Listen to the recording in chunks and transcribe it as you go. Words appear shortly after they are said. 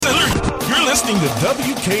Listening to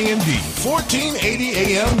WKND, 1480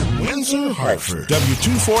 AM, Windsor, Hartford.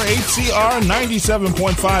 W248CR,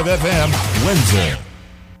 97.5 FM, Windsor.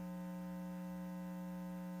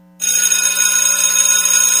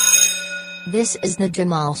 This is the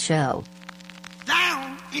Jamal Show.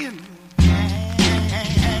 Down in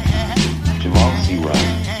Jamal C.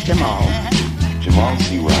 Wright. Jamal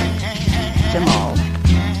C. Wright.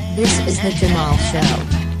 This is the Jamal Show.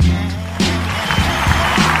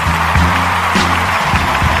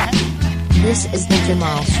 This is the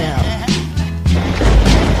Jamal Show.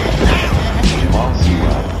 Jamal C.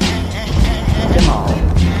 Wright.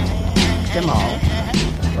 Jamal.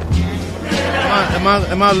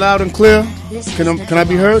 Am I loud and clear? Can I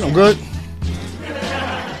be heard? I'm good.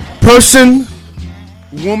 Person,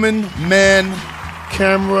 woman, man,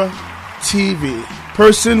 camera, TV.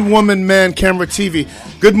 Person, woman, man, camera, TV.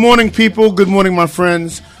 Good morning, people. Good morning, my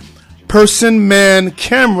friends. Person, man,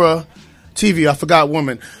 camera, TV. I forgot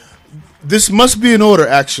woman. This must be in order,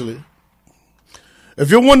 actually.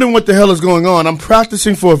 If you're wondering what the hell is going on, I'm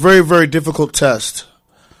practicing for a very, very difficult test.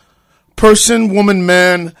 Person, woman,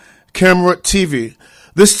 man, camera, TV.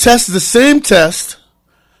 This test is the same test,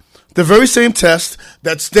 the very same test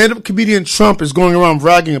that stand-up comedian Trump is going around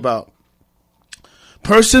bragging about.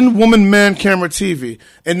 Person, woman, man, camera, TV.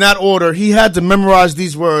 In that order, he had to memorize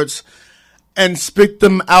these words and spit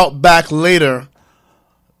them out back later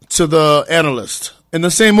to the analyst in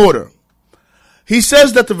the same order. He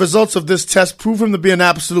says that the results of this test prove him to be an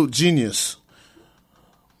absolute genius.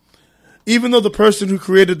 Even though the person who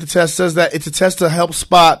created the test says that it's a test to help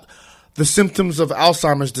spot the symptoms of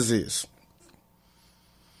Alzheimer's disease.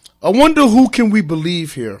 I wonder who can we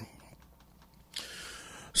believe here?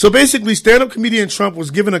 So basically, stand-up comedian Trump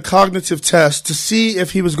was given a cognitive test to see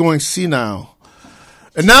if he was going senile.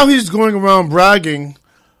 And now he's going around bragging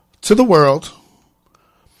to the world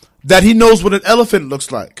that he knows what an elephant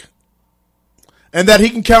looks like. And that he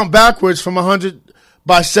can count backwards from 100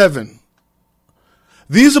 by 7.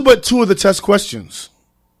 These are but two of the test questions.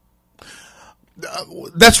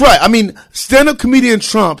 That's right. I mean, stand-up comedian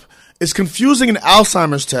Trump is confusing an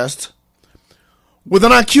Alzheimer's test with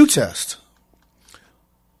an IQ test.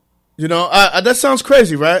 You know, that sounds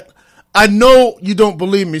crazy, right? I know you don't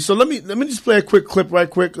believe me. So let me just play a quick clip right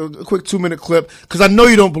quick, a quick 2-minute clip, because I know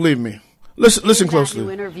you don't believe me. Listen closely. In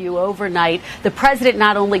that new interview overnight, the president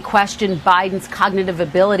not only questioned Biden's cognitive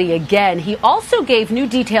ability again, he also gave new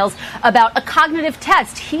details about a cognitive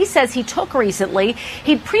test he says he took recently.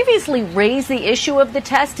 He'd previously raised the issue of the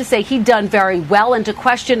test to say he'd done very well and to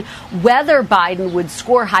question whether Biden would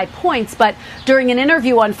score high points. But during an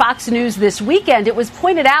interview on Fox News this weekend, it was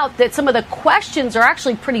pointed out that some of the questions are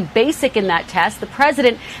actually pretty basic in that test. The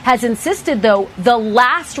president has insisted, though, the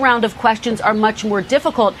last round of questions are much more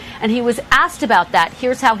difficult, and he was asked about that.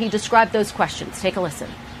 Here's how he described those questions. Take a listen.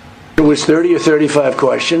 It was 30 or 35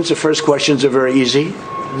 questions. The first questions are very easy.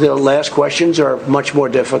 The last questions are much more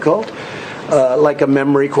difficult. Like a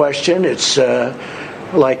memory question, it's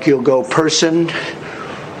like you'll go person,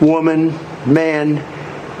 woman, man,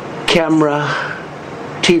 camera,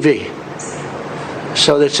 TV.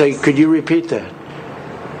 So they say, could you repeat that?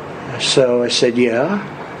 So I said,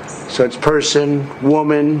 yeah. So it's person,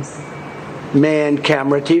 woman, man,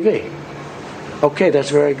 camera, TV. Okay, that's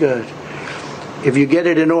very good. If you get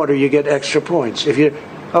it in order, you get extra points.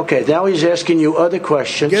 Okay, now he's asking you other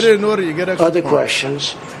questions. Get it in order, you get extra other points.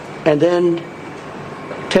 Questions. And then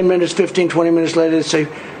 10 minutes, 15, 20 minutes later, they say,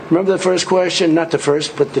 remember the first question? Not the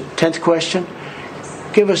first, but the 10th question?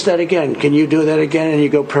 Give us that again. Can you do that again? And you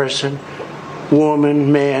go person,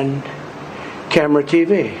 woman, man, camera,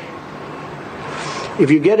 TV. If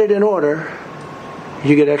you get it in order,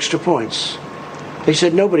 you get extra points. They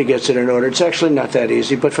said nobody gets it in order. It's actually not that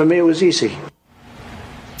easy, but for me it was easy.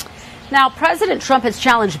 Now, President Trump has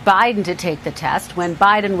challenged Biden to take the test. When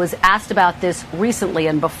Biden was asked about this recently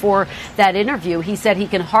and before that interview, he said he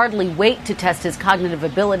can hardly wait to test his cognitive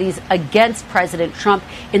abilities against President Trump.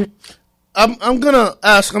 I'm going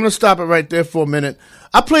to stop it right there for a minute.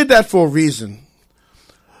 I played that for a reason.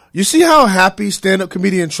 You see how happy stand-up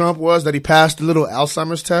comedian Trump was that he passed the little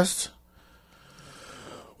Alzheimer's test?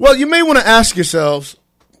 Well, you may want to ask yourselves,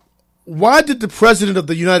 why did the President of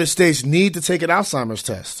the United States need to take an Alzheimer's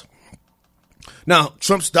test? Now,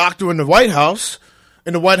 Trump's doctor in the White House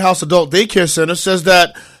Adult Daycare Center, says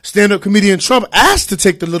that stand-up comedian Trump asked to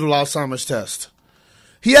take the little Alzheimer's test.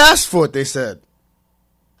 He asked for it, they said.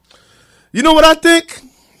 You know what I think?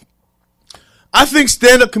 I think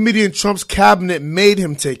stand-up comedian Trump's cabinet made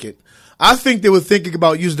him take it. I think they were thinking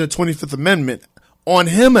about using the 25th Amendment on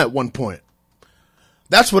him at one point.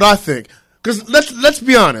 That's what I think. Because let's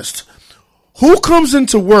be honest. Who comes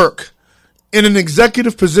into work in an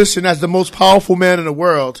executive position as the most powerful man in the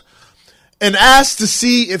world and asked to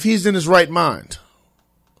see if he's in his right mind.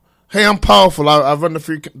 Hey, I'm powerful. I run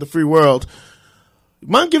the free world.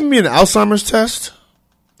 Mind giving me an Alzheimer's test?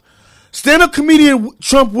 Stand-up comedian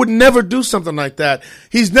Trump would never do something like that.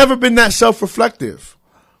 He's never been that self-reflective.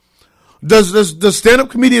 Does stand-up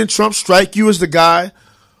comedian Trump strike you as the guy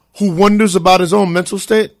who wonders about his own mental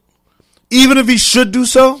state? Even if he should do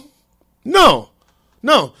so? No.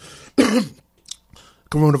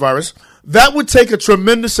 Coronavirus. That would take a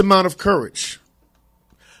tremendous amount of courage.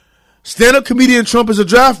 Stand-up comedian Trump is a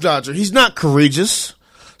draft dodger. He's not courageous.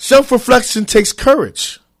 Self-reflection takes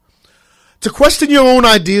courage. To question your own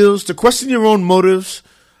ideals, to question your own motives,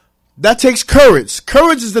 that takes courage.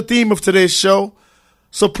 Courage is the theme of today's show,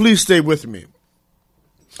 so please stay with me.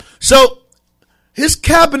 So, his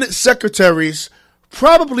cabinet secretaries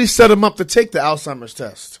probably set him up to take the Alzheimer's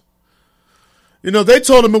test. You know, they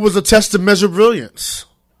told him it was a test to measure brilliance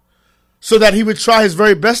so that he would try his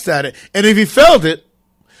very best at it. And if he failed it,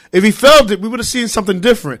 we would have seen something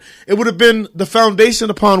different. It would have been the foundation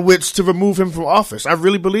upon which to remove him from office. I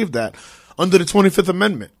really believe that under the 25th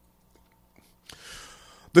Amendment.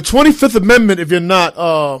 The 25th Amendment, if you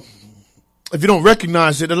don't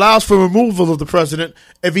recognize it, allows for removal of the president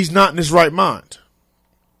if he's not in his right mind.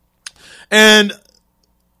 And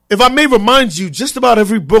if I may remind you, just about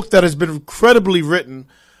every book that has been credibly written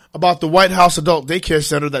about the White House Adult Daycare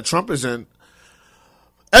Center that Trump is in,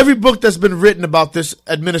 every book that's been written about this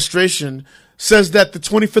administration says that the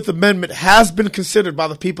 25th Amendment has been considered by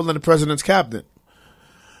the people in the president's cabinet.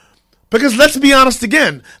 Because let's be honest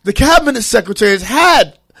again, the cabinet secretaries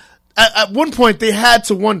had, at one point, they had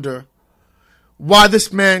to wonder why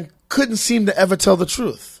this man couldn't seem to ever tell the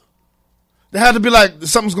truth. They had to be like,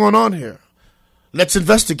 something's going on here. Let's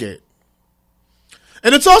investigate.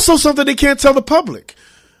 And it's also something they can't tell the public.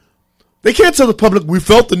 They can't tell the public, we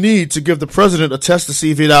felt the need to give the president a test to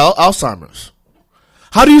see if he had Alzheimer's.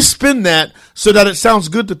 How do you spin that so that it sounds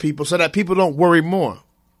good to people, so that people don't worry more?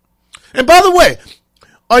 And by the way,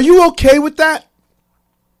 are you okay with that?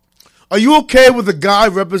 Are you okay with the guy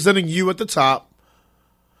representing you at the top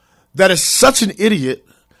that is such an idiot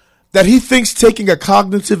that he thinks taking a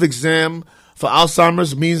cognitive exam for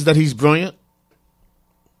Alzheimer's means that he's brilliant?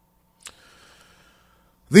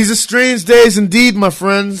 These are strange days indeed, my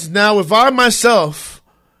friends. Now, if I myself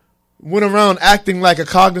went around acting like a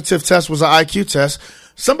cognitive test was an IQ test,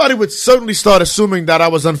 somebody would certainly start assuming that I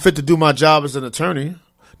was unfit to do my job as an attorney.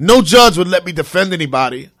 No judge would let me defend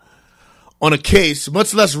anybody on a case,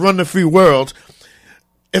 much less run the free world,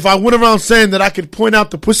 if I went around saying that I could point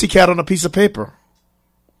out the pussycat on a piece of paper.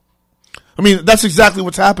 I mean, that's exactly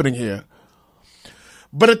what's happening here.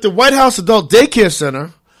 But at the White House Adult Daycare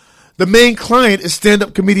Center, the main client is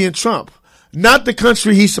stand-up comedian Trump, not the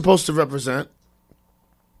country he's supposed to represent.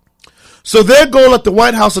 So their goal at the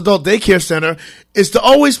White House Adult Daycare Center is to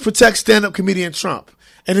always protect stand-up comedian Trump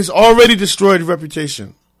and his already destroyed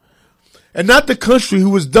reputation, and not the country who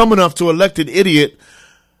was dumb enough to elect an idiot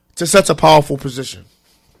to such a powerful position.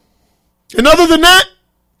 And other than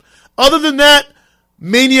that,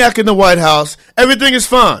 maniac in the White House, everything is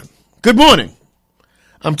fine. Good morning.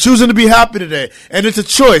 I'm choosing to be happy today, and it's a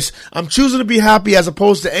choice. I'm choosing to be happy as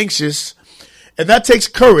opposed to anxious, and that takes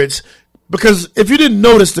courage, because if you didn't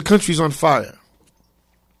notice, the country's on fire.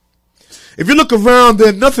 If you look around, there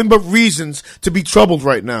are nothing but reasons to be troubled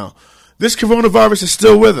right now. This coronavirus is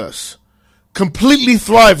still with us, completely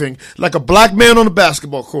thriving like a black man on a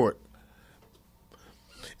basketball court.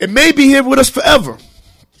 It may be here with us forever,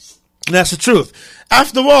 and that's the truth.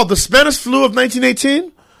 After all, the Spanish flu of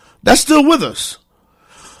 1918, that's still with us.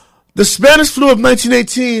 The Spanish flu of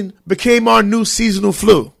 1918 became our new seasonal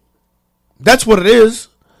flu. That's what it is.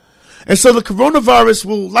 And so the coronavirus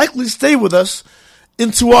will likely stay with us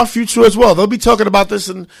into our future as well. They'll be talking about this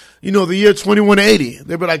in, the year 2180.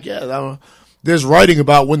 They'll be like, yeah, there's writing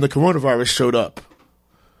about when the coronavirus showed up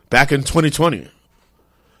back in 2020.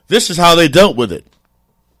 This is how they dealt with it.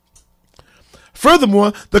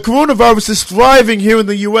 Furthermore, the coronavirus is thriving here in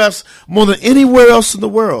the U.S. more than anywhere else in the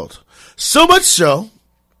world. So much so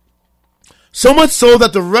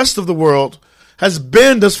that the rest of the world has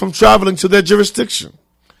banned us from traveling to their jurisdiction.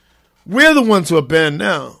 We're the ones who are banned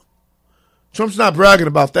now. Trump's not bragging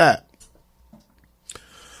about that.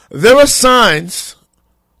 There are signs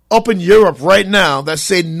up in Europe right now that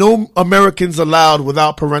say no Americans allowed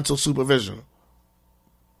without parental supervision.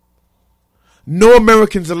 No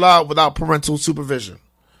Americans allowed without parental supervision.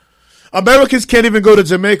 Americans can't even go to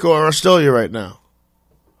Jamaica or Australia right now.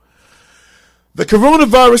 The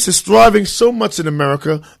coronavirus is thriving so much in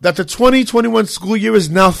America that the 2021 school year is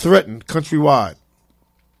now threatened countrywide.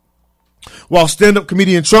 while stand-up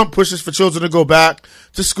comedian Trump pushes for children to go back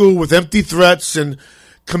to school with empty threats and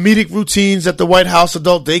comedic routines at the White House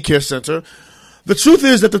Adult Daycare Center, the truth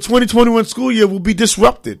is that the 2021 school year will be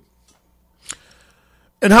disrupted.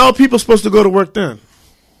 And how are people supposed to go to work then?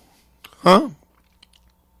 Huh?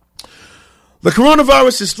 The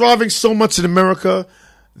coronavirus is thriving so much in America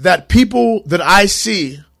that people that I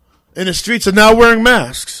see in the streets are now wearing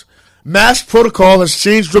masks. Mask protocol has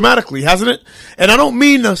changed dramatically, hasn't it? And I don't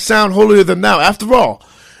mean to sound holier than thou. After all,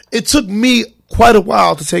 it took me quite a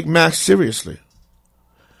while to take masks seriously.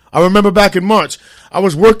 I remember back in March, I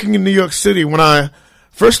was working in New York City when I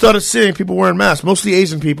first started seeing people wearing masks, mostly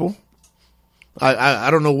Asian people. I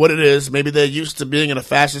don't know what it is. Maybe they're used to being in a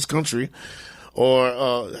fascist country,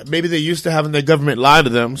 or maybe they're used to having their government lie to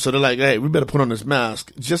them, so they're like, hey, we better put on this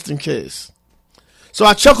mask just in case. So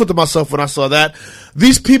I chuckled to myself when I saw that.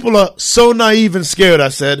 These people are so naive and scared, I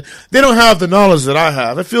said. They don't have the knowledge that I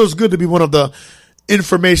have. It feels good to be one of the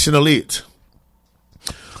information elite.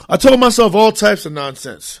 I told myself all types of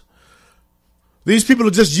nonsense. These people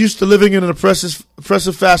are just used to living in an oppressive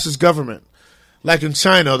fascist government, like in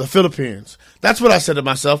China or the Philippines. That's what I said to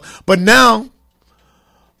myself. But now,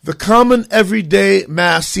 the common everyday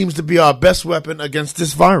mask seems to be our best weapon against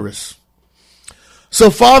this virus. So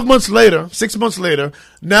 6 months later,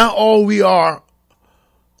 now all we are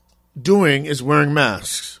doing is wearing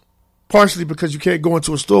masks. Partially because you can't go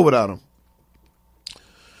into a store without them.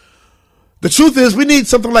 The truth is, we need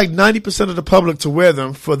something like 90% of the public to wear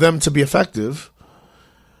them for them to be effective,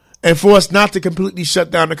 and for us not to completely shut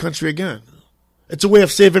down the country again. It's a way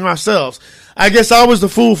of saving ourselves. I guess I was the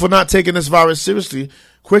fool for not taking this virus seriously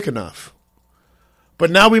quick enough.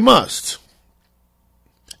 But now we must.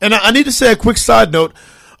 And I need to say a quick side note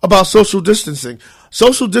about social distancing.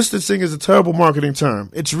 Social distancing is a terrible marketing term.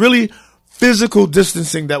 It's really physical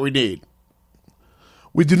distancing that we need.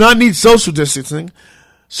 We do not need social distancing.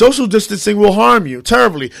 Social distancing will harm you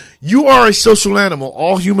terribly. You are a social animal.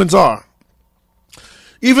 All humans are.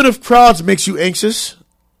 Even if crowds makes you anxious,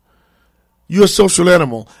 you're a social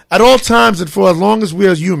animal. At all times and for as long as we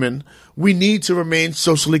are human, we need to remain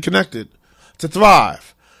socially connected to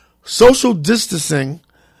thrive. Social distancing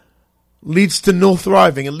leads to no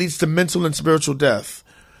thriving. It leads to mental and spiritual death.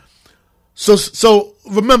 So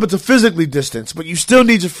remember to physically distance, but you still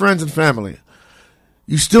need your friends and family.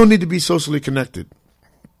 You still need to be socially connected.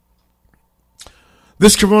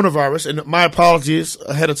 This coronavirus, and my apologies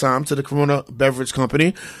ahead of time to the Corona Beverage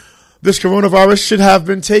Company, this coronavirus should have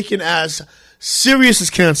been taken as serious as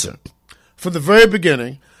cancer from the very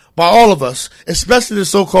beginning by all of us, especially the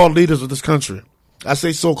so-called leaders of this country. I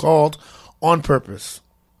say so-called on purpose.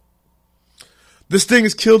 This thing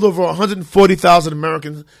has killed over 140,000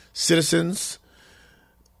 American citizens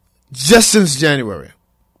just since January.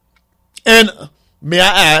 And may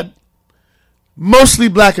I add, mostly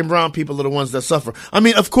black and brown people are the ones that suffer. I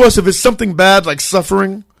mean, of course, if it's something bad like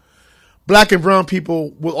suffering, black and brown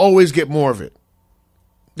people will always get more of it.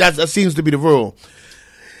 That seems to be the rule.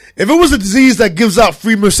 If it was a disease that gives out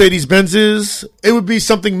free Mercedes-Benzes, it would be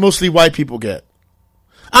something mostly white people get.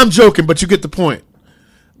 I'm joking, but you get the point.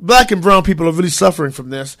 Black and brown people are really suffering from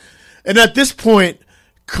this. And at this point,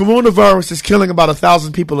 coronavirus is killing about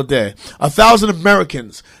 1,000 people a day. 1,000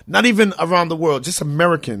 Americans, not even around the world, just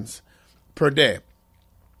Americans per day.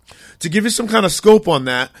 To give you some kind of scope on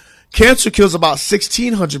that, cancer kills about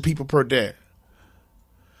 1,600 people per day.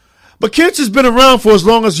 But cancer's been around for as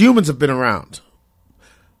long as humans have been around.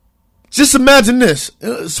 Just imagine this.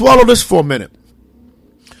 Swallow this for a minute.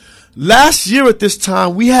 Last year at this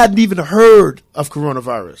time, we hadn't even heard of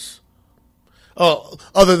coronavirus.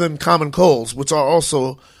 Other than common colds, which are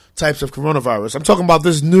also types of coronavirus. I'm talking about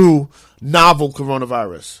this new novel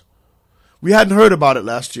coronavirus. We hadn't heard about it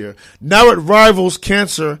last year. Now it rivals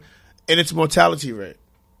cancer in its mortality rate.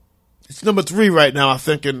 It's number 3 right now, I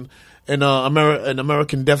think, in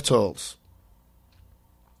American death tolls.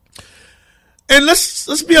 And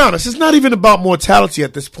let's be honest, it's not even about mortality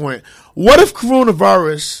at this point. What if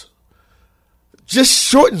coronavirus just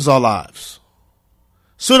shortens our lives?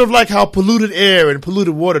 Sort of like how polluted air and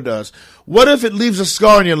polluted water does. What if it leaves a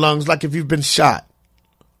scar in your lungs like if you've been shot?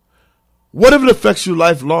 What if it affects you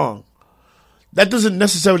lifelong? That doesn't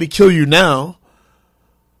necessarily kill you now,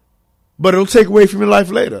 but it'll take away from your life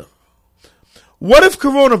later. What if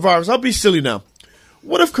coronavirus, I'll be silly now.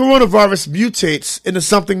 What if coronavirus mutates into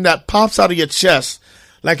something that pops out of your chest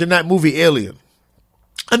like in that movie Alien?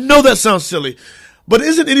 I know that sounds silly, but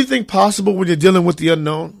isn't anything possible when you're dealing with the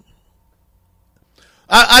unknown?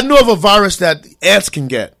 I know of a virus that ants can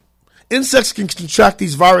get. Insects can contract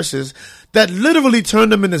these viruses that literally turn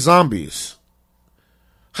them into zombies.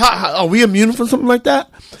 How, are we immune from something like that?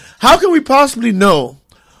 How can we possibly know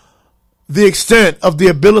the extent of the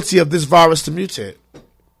ability of this virus to mutate?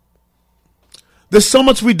 There's so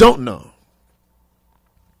much we don't know.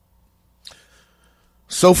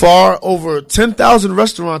 So far, over 10,000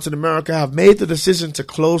 restaurants in America have made the decision to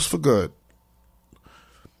close for good.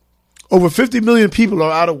 Over 50 million people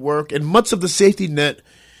are out of work, and much of the safety net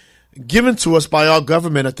given to us by our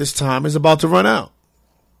government at this time is about to run out.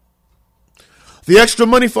 The extra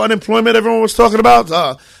money for unemployment everyone was talking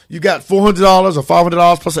about, you got $400 or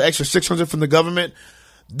 $500 plus an extra $600 from the government.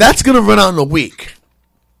 That's going to run out in a week.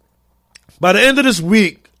 By the end of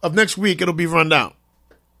next week, it'll be run out.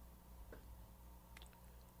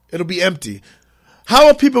 It'll be empty. How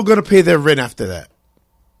are people going to pay their rent after that?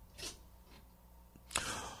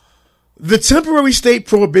 The temporary state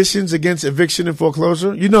prohibitions against eviction and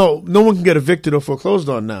foreclosure, no one can get evicted or foreclosed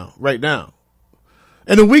on right now.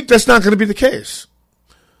 In a week, that's not going to be the case.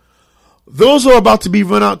 Those are about to be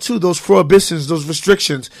run out too, those prohibitions, those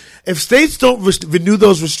restrictions. If states don't renew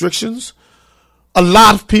those restrictions, a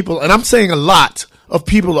lot of people, and I'm saying a lot of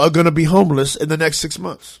people, are going to be homeless in the next 6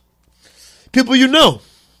 months. People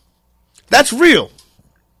that's real.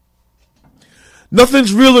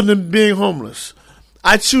 Nothing's realer than being homeless.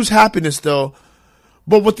 I choose happiness, though.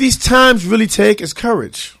 But what these times really take is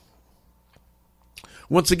courage.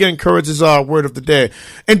 Once again, courage is our word of the day.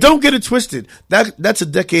 And don't get it twisted. That's a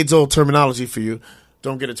decades-old terminology for you.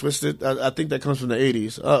 Don't get it twisted. I think that comes from the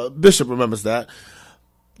 80s. Bishop remembers that.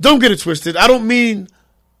 Don't get it twisted. I don't mean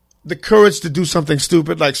the courage to do something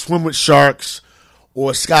stupid like swim with sharks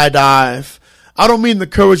or skydive. I don't mean the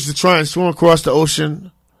courage to try and swim across the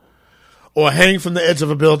ocean or hang from the edge of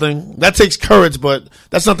a building. That takes courage, but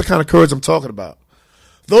that's not the kind of courage I'm talking about.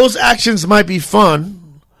 Those actions might be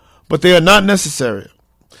fun, but they are not necessary.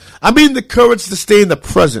 I mean the courage to stay in the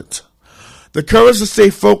present. The courage to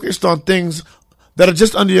stay focused on things that are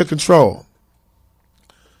just under your control.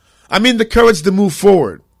 I mean the courage to move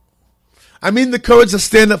forward. I mean the courage to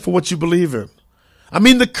stand up for what you believe in. I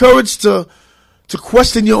mean the courage to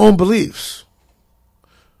question your own beliefs.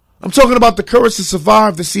 I'm talking about the courage to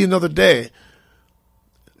survive to see another day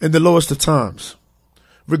in the lowest of times,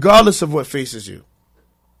 regardless of what faces you.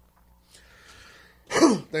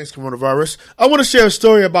 Thanks, coronavirus. I want to share a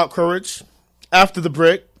story about courage after the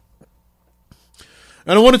break.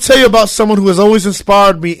 And I want to tell you about someone who has always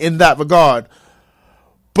inspired me in that regard.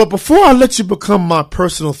 But before I let you become my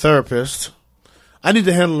personal therapist, I need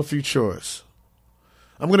to handle a few chores.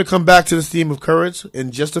 I'm going to come back to this theme of courage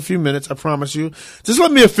in just a few minutes, I promise you. Just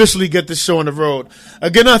let me officially get this show on the road.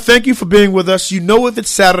 Again, I thank you for being with us. If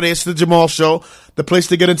it's Saturday, it's the Jamal Show, the place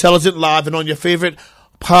to get intelligent live and on your favorite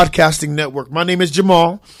podcasting network. My name is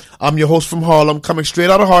Jamal. I'm your host from Harlem, coming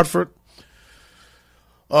straight out of Hartford.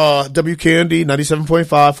 WKND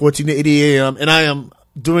 97.5, 1480 AM, and I am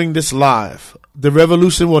doing this live. The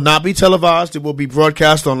revolution will not be televised. It will be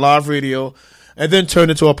broadcast on live radio and then turn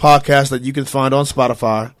into a podcast that you can find on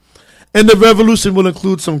Spotify. And the revolution will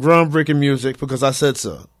include some groundbreaking music because I said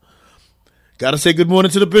so. Gotta say good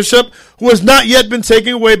morning to the bishop, who has not yet been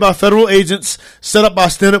taken away by federal agents set up by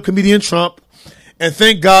stand-up comedian Trump. And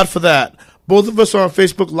thank God for that. Both of us are on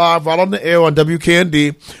Facebook Live right on the air on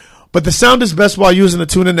WKND. But the sound is best while using the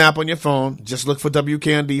TuneIn app on your phone. Just look for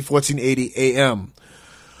WKND 1480 AM.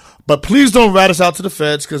 But please don't rat us out to the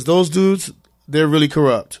feds because those dudes, they're really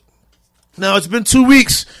corrupt. Now, it's been 2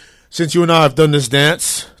 weeks since you and I have done this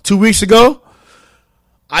dance. 2 weeks ago,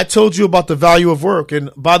 I told you about the value of work.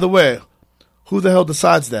 And by the way, who the hell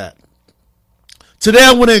decides that? Today,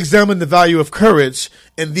 I want to examine the value of courage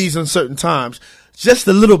in these uncertain times just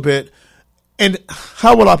a little bit. And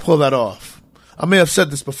how will I pull that off? I may have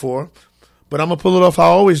said this before, but I'm going to pull it off how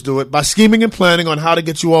I always do it, by scheming and planning on how to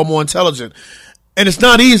get you all more intelligent. And it's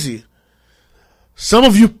not easy. Some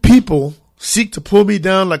of you people seek to pull me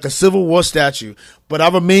down like a Civil War statue, but I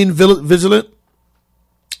remain vigilant.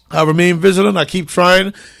 I keep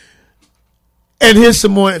trying. And here's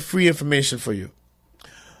some more free information for you.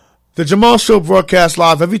 The Jamal Show broadcasts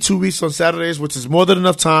live every 2 weeks on Saturdays, which is more than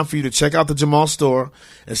enough time for you to check out the Jamal store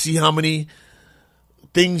and see how many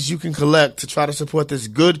things you can collect to try to support this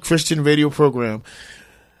good Christian radio program.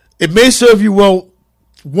 It may serve you well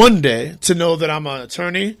one day to know that I'm an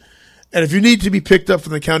attorney, and if you need to be picked up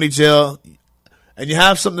from the county jail and you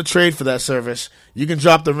have something to trade for that service, you can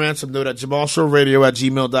drop the ransom note at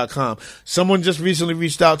jamalshowradio@gmail.com. Someone just recently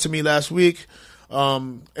reached out to me last week,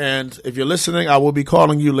 and if you're listening, I will be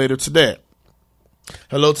calling you later today.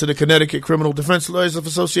 Hello to the Connecticut Criminal Defense Lawyers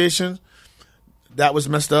Association. That was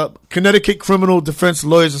messed up. Connecticut Criminal Defense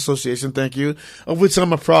Lawyers Association, thank you, of which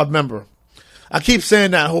I'm a proud member. I keep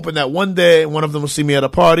saying that, hoping that one day one of them will see me at a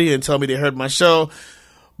party and tell me they heard my show.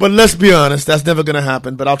 But let's be honest, that's never going to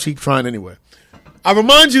happen, but I'll keep trying anyway. I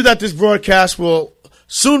remind you that this broadcast will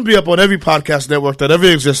soon be up on every podcast network that ever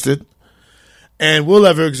existed and will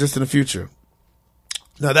ever exist in the future.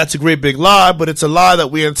 Now, that's a great big lie, but it's a lie that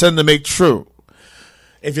we intend to make true.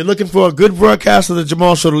 If you're looking for a good broadcast of the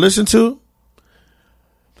Jamal Show to listen to,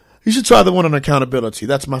 you should try the one on accountability.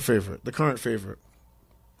 That's my favorite, the current favorite.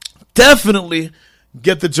 Definitely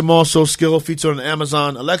get the Jamal Show skill featured on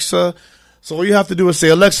Amazon Alexa. So all you have to do is say,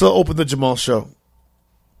 Alexa, open the Jamal Show.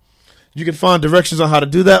 You can find directions on how to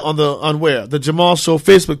do that on where? The Jamal Show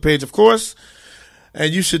Facebook page, of course.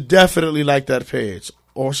 And you should definitely like that page,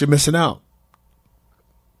 or else you're missing out.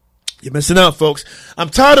 You're missing out, folks. I'm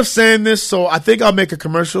tired of saying this, so I think I'll make a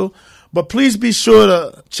commercial. But please be sure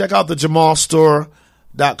to check out the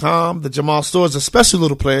JamalStore.com. The Jamal Store is a special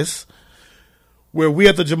little place where we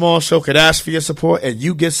at the Jamal Show could ask for your support and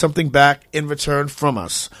you get something back in return from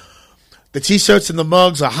us. The t-shirts and the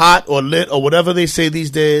mugs are hot or lit or whatever they say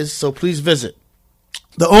these days, so please visit.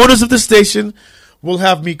 The owners of the station will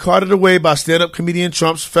have me carted away by stand-up comedian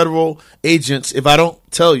Trump's federal agents if I don't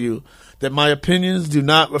tell you that my opinions do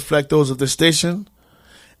not reflect those of the station.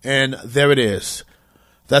 And there it is.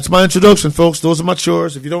 That's my introduction, folks. Those are my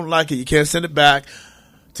chores. If you don't like it, you can't send it back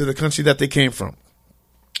to the country that they came from.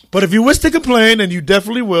 But if you wish to complain, and you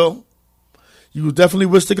definitely will,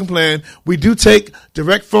 wish to complain, we do take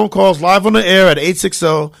direct phone calls live on the air at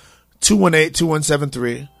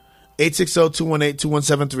 860-218-2173.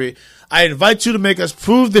 860-218-2173. I invite you to make us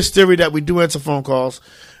prove this theory that we do answer phone calls.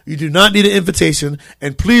 You do not need an invitation,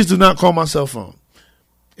 and please do not call my cell phone,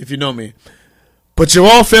 if you know me. But you're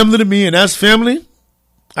all family to me, and as family,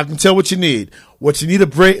 I can tell what you need. What you need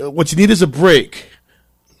is a break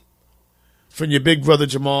from your big brother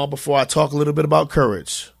Jamal before I talk a little bit about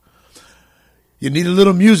courage. You need a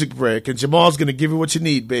little music break, and Jamal's going to give you what you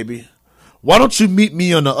need, baby. Why don't you meet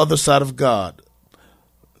me on the other side of God?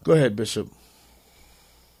 Go ahead, Bishop.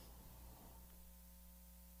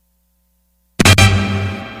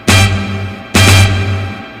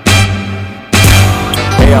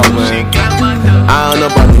 Hey, yo, man. I don't know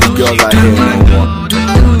about these girls out here no more.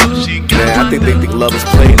 Man, I think they think love is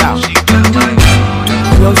played out. You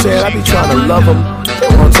know what I'm saying? I be trying to love them. They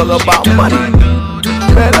want to talk about money.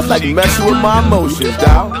 Man, that's like messing with my emotions,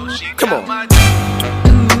 dawg. Come on.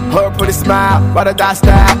 Her pretty smile, ride or die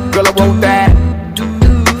style. Girl, I want that.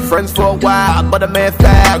 Friends for a while, but a man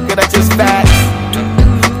foul. Girl, I just fast.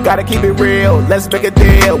 Gotta keep it real. Let's make a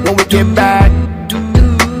deal when we get back.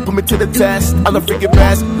 Put me to the test, I'm the freaking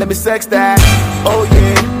best. Let me sex that. Oh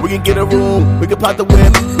yeah, we can get a room, we can pop the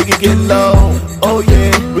whip, we can get low. Oh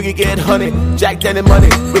yeah, we can get honey, Jack Daniel money,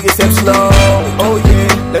 we can sip slow. Oh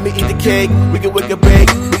yeah, let me eat the cake, we can wick a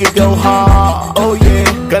bake, we can go hard. Oh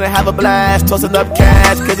yeah, gonna have a blast, tossing up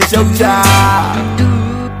cash, cause it's your job.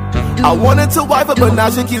 I wanted to wife her, but now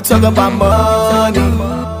she keep talking about money.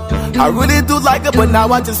 I really do like her, but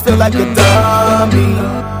now I just feel like a dummy.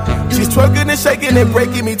 She's twerking and shaking and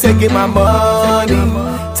breaking me, taking my money,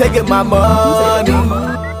 taking my money.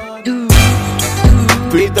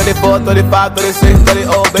 3, 34, 35, 36, 30,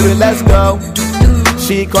 oh baby, let's go.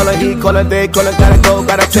 She callin', he callin', they callin', gotta go,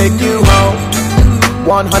 gotta take you home.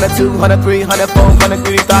 100, 200, 300, 400,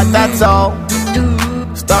 3, thought that's all.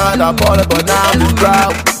 Started off on it, but now I'm just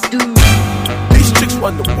proud. These chicks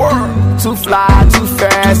run the world. Too fly, too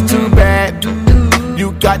fast, too bad.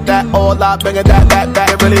 You got that all out, bangin' that,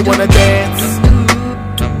 I really wanna dance.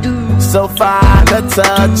 So fine, a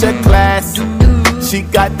touch of class. She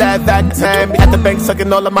got that time, at the bank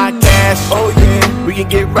sucking all of my cash. Oh yeah, we can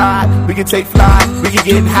get right, we can take flight, we can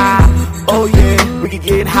get high. Oh yeah, we can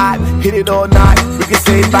get hot, hit it all night, we can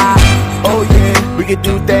say bye. Oh yeah, we can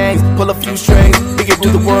do things, pull a few strings, we can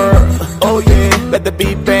rule the world. Oh yeah, let the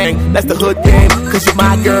beat bang, that's the hood game, cause you're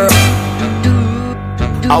my girl.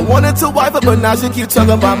 I wanted to wife her, but now she keep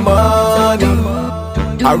talking about money.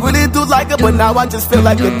 I really do like her, but now I just feel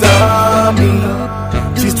like a dummy.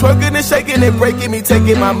 She's twerking and shaking and breaking me,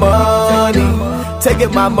 taking my money,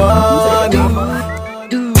 taking my money.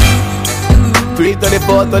 3,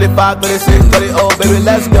 34, 35, 36, 30, oh baby,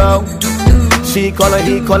 let's go. She callin',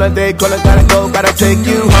 he callin', they callin', gotta go, gotta take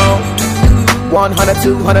you home. 100,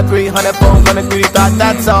 200, 300, 400, 3, thought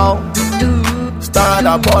that's all. Started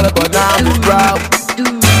off on it, but now I'm just proud.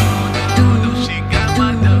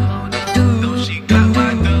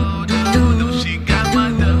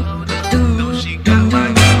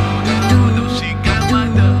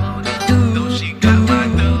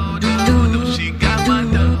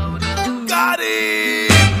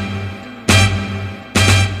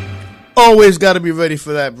 always got to be ready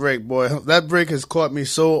for that break, boy. That break has caught me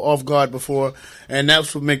so off guard before, and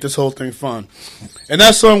that's what makes this whole thing fun. And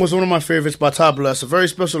that song was one of my favorites by Todd Bless, a very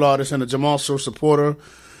special artist and a Jamal Show supporter.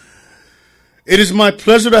 It is my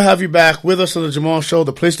pleasure to have you back with us on the Jamal Show,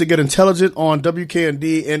 the place to get intelligent on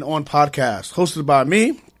WKND and on podcast. Hosted by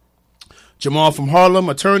me, Jamal from Harlem,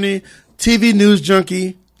 attorney, TV news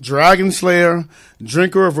junkie, dragon slayer,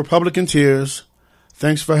 drinker of Republican tears.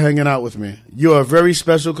 Thanks for hanging out with me. You are very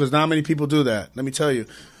special because not many people do that. Let me tell you.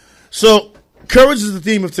 So, courage is the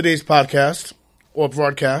theme of today's podcast or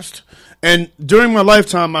broadcast. And during my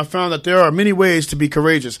lifetime, I found that there are many ways to be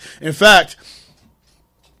courageous. In fact,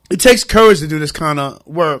 it takes courage to do this kind of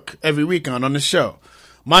work every week on this show.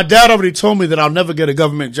 My dad already told me that I'll never get a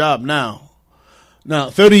government job now. Now,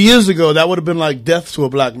 30 years ago, that would have been like death to a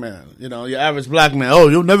black man. You know, your average black man, oh,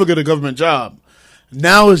 you'll never get a government job.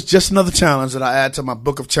 Now is just another challenge that I add to my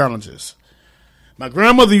book of challenges. My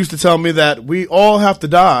grandmother used to tell me that we all have to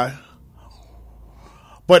die,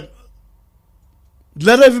 but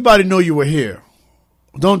let everybody know you were here.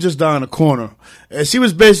 Don't just die in a corner. And she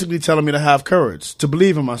was basically telling me to have courage, to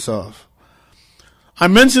believe in myself. I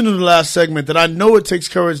mentioned in the last segment that I know it takes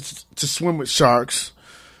courage to swim with sharks.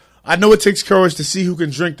 I know it takes courage to see who can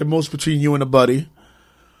drink the most between you and a buddy.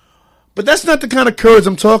 But that's not the kind of courage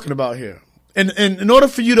I'm talking about here. And in order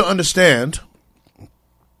for you to understand,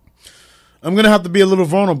 I'm going to have to be a little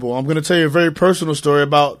vulnerable. I'm going to tell you a very personal story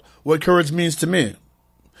about what courage means to me.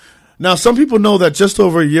 Now, some people know that just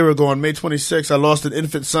over a year ago on May 26, I lost an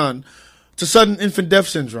infant son to sudden infant death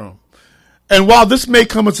syndrome. And while this may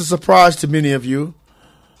come as a surprise to many of you,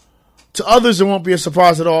 to others it won't be a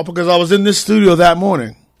surprise at all because I was in this studio that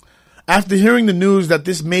morning after hearing the news that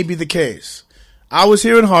this may be the case. I was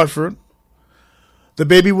here in Hartford. The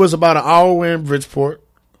baby was about an hour away in Bridgeport.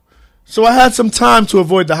 So I had some time to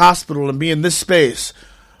avoid the hospital and be in this space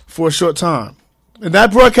for a short time. And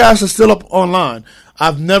that broadcast is still up online.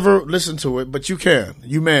 I've never listened to it, but you can.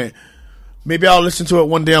 You may. Maybe I'll listen to it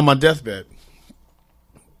one day on my deathbed.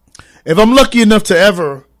 If I'm lucky enough to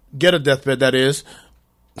ever get a deathbed, that is.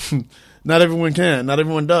 Not everyone can. Not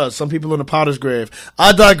everyone does. Some people in a potter's grave.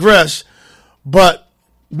 I digress, but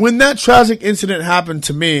when that tragic incident happened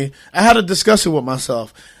to me, I had a discussion with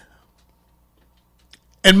myself.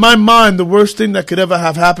 In my mind, the worst thing that could ever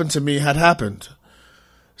have happened to me had happened.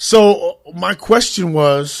 So my question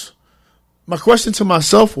to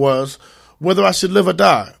myself was whether I should live or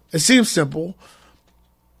die. It seems simple,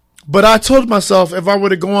 but I told myself if I were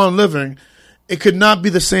to go on living, it could not be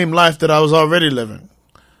the same life that I was already living.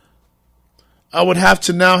 I would have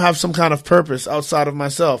to now have some kind of purpose outside of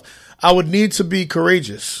myself. I would need to be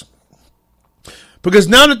courageous. Because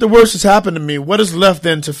now that the worst has happened to me, what is left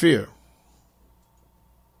then to fear?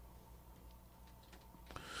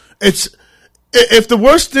 If the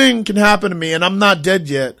worst thing can happen to me and I'm not dead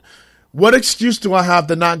yet, what excuse do I have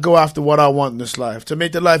to not go after what I want in this life, to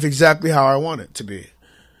make the life exactly how I want it to be?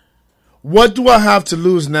 What do I have to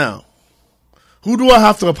lose now? Who do I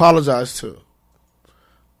have to apologize to?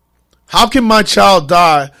 How can my child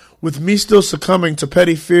die with me still succumbing to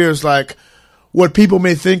petty fears like what people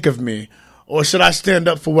may think of me, or should I stand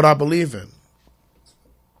up for what I believe in?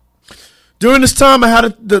 During this time, I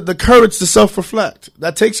had the courage to self-reflect.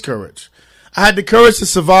 That takes courage. I had the courage to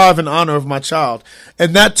survive in honor of my child,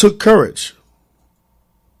 and that took courage.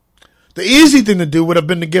 The easy thing to do would have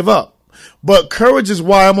been to give up, but courage is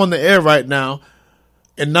why I'm on the air right now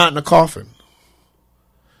and not in a coffin.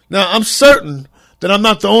 Now, I'm certain that I'm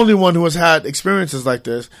not the only one who has had experiences like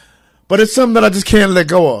this, but it's something that I just can't let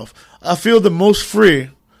go of. I feel the most free,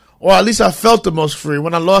 or at least I felt the most free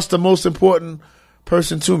when I lost the most important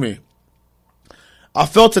person to me. I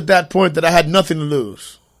felt at that point that I had nothing to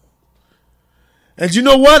lose. And you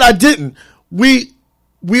know what? I didn't. We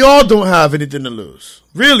all don't have anything to lose.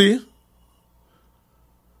 Really.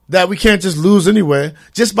 That we can't just lose anyway,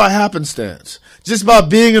 just by happenstance. Just by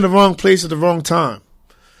being in the wrong place at the wrong time.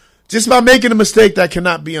 Just by making a mistake that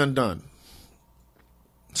cannot be undone.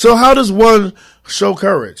 So how does one show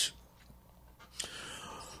courage?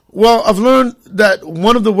 Well, I've learned that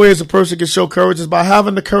one of the ways a person can show courage is by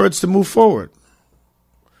having the courage to move forward.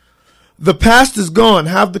 The past is gone.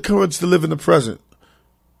 Have the courage to live in the present,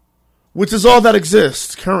 which is all that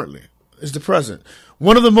exists currently, is the present.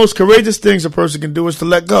 One of the most courageous things a person can do is to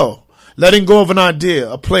let go. Letting go of an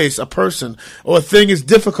idea, a place, a person, or a thing is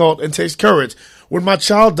difficult and takes courage. When my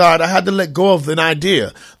child died, I had to let go of an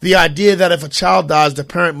idea. The idea that if a child dies, the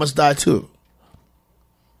parent must die too.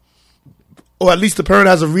 Or at least the parent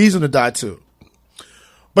has a reason to die too.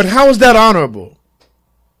 But how is that honorable?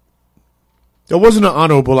 That wasn't an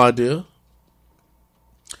honorable idea.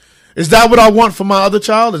 Is that what I want for my other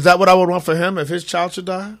child? Is that what I would want for him if his child should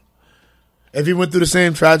die? If he went through the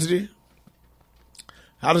same tragedy?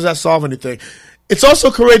 How does that solve anything? It's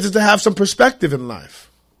also courageous to have some perspective in life.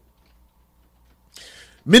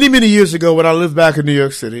 Many, many years ago when I lived back in New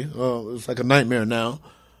York City, it's like a nightmare now.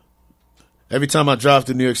 Every time I drive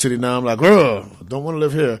to New York City now, I'm like, ugh, I don't want to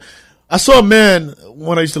live here. I saw a man,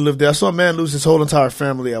 when I used to live there, I saw a man lose his whole entire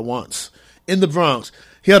family at once in the Bronx.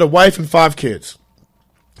 He had a wife and 5 kids.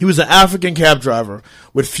 He was an African cab driver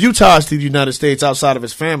with few ties to the United States outside of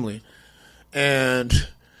his family. And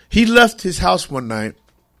he left his house one night,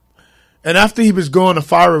 and after he was gone, a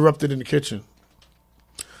fire erupted in the kitchen.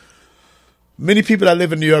 Many people that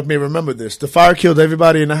live in New York may remember this. The fire killed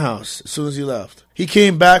everybody in the house as soon as he left. He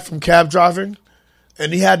came back from cab driving,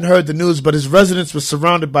 and he hadn't heard the news, but his residence was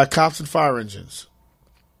surrounded by cops and fire engines.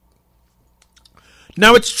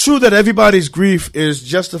 Now, it's true that everybody's grief is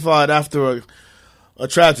justified after a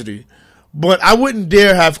tragedy, but I wouldn't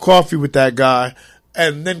dare have coffee with that guy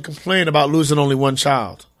and then complain about losing only one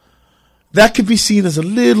child. That could be seen as a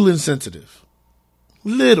little insensitive.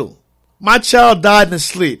 Little. My child died in his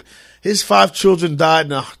sleep. His 5 children died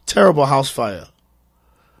in a terrible house fire.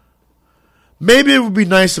 Maybe it would be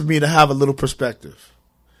nice of me to have a little perspective,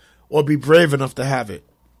 or be brave enough to have it.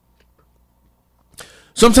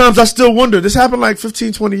 Sometimes I still wonder. This happened like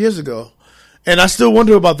 15, 20 years ago. And I still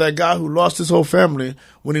wonder about that guy who lost his whole family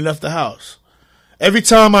when he left the house. Every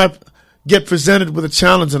time I get presented with a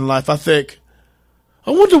challenge in life, I think,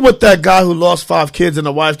 I wonder what that guy who lost 5 kids and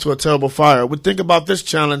a wife to a terrible fire would think about this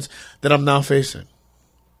challenge that I'm now facing.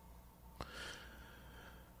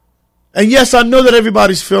 And yes, I know that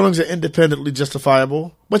everybody's feelings are independently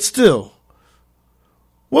justifiable, but still,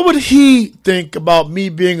 what would he think about me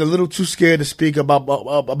being a little too scared to speak about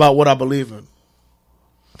what I believe in?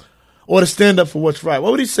 Or to stand up for what's right?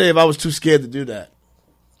 What would he say if I was too scared to do that?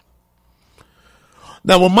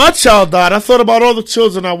 Now, when my child died, I thought about all the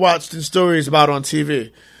children I watched in stories about on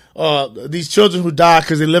TV. These children who die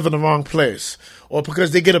because they live in the wrong place, or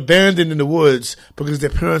because they get abandoned in the woods because their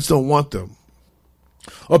parents don't want them,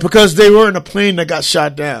 or because they were in a plane that got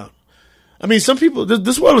shot down. I mean, some people,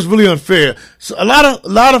 this world is really unfair. So a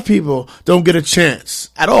lot of people don't get a chance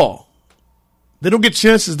at all. They don't get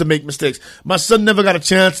chances to make mistakes. My son never got a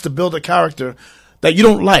chance to build a character that you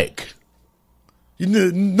don't like.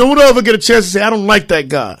 No one will ever get a chance to say, I don't like that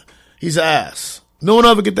guy. He's an ass. No one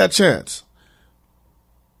will ever get that chance.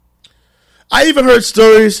 I even heard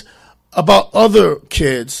stories about other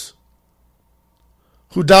kids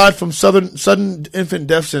who died from sudden infant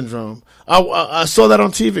death syndrome. I saw that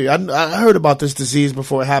on TV. I heard about this disease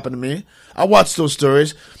before it happened to me. I watched those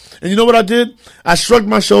stories. And you know what I did? I shrugged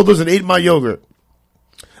my shoulders and ate my yogurt.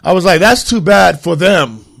 I was like, that's too bad for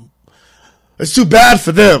them. It's too bad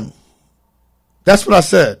for them. That's what I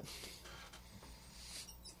said.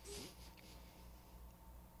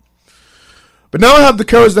 But now I have the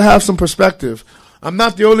courage to have some perspective. I'm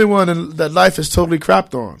not the only one that life is totally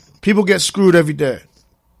crapped on. People get screwed every day.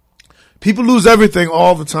 People lose everything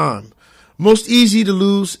all the time. Most easy to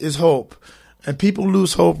lose is hope. And people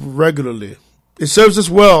lose hope regularly. It serves us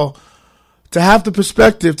well to have the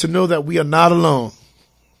perspective to know that we are not alone.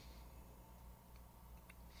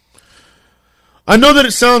 I know that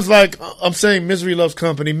it sounds like I'm saying misery loves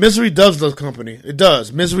company. Misery does love company. It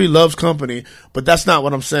does. Misery loves company, but that's not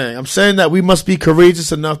what I'm saying. I'm saying that we must be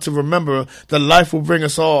courageous enough to remember that life will bring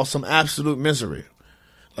us all some absolute misery.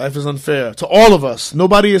 Life is unfair to all of us.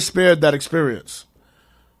 Nobody is spared that experience.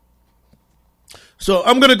 So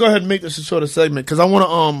I'm going to go ahead and make this a shorter segment because I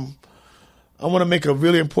want to make a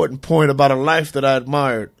really important point about a life that I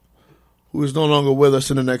admired who is no longer with us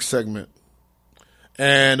in the next segment.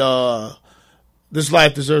 And this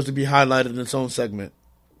life deserves to be highlighted in its own segment.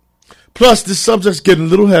 Plus, this subject's getting a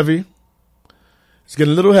little heavy. It's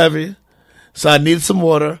getting a little heavy. So I need some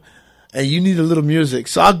water. And you need a little music.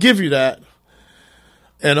 So I'll give you that.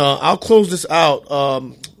 And I'll close this out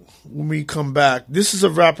when we come back. This is a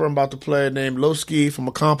rapper I'm about to play named Lowski from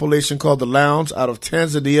a compilation called The Lounge out of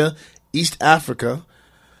Tanzania, East Africa.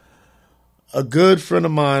 A good friend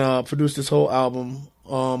of mine produced this whole album.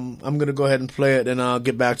 I'm going to go ahead and play it, and I'll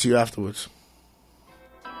get back to you afterwards.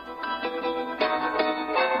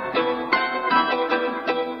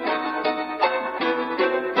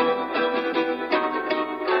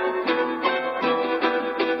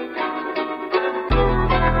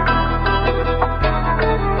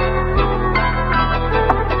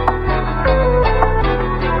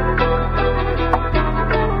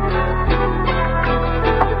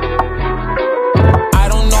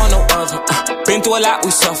 Been through a lot,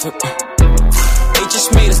 we suffered. It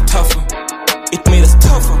just made us tougher. It made us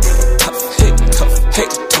tougher. Tough, hit, tough, hit,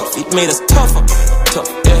 tough. It made us tougher. Tough,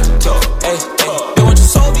 yeah, tough, hey, hey. They want your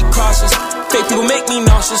soul, be cautious. Fake people make me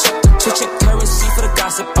nauseous. Switching currency for the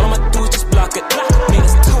gossip. All I'ma do is just block it. Made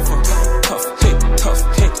us tougher. Tough, hey, tough,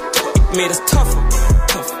 hey. It made us tougher.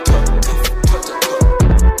 Tough, tough, tough, tough,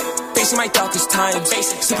 tough. Facing my darkest times.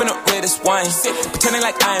 Sipping up reddest wine. Pretending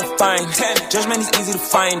like I am fine. Judgment is easy to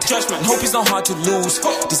find. And hope is not hard to lose.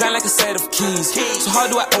 Designed like a set of keys. So how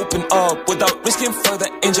do I open up without risking further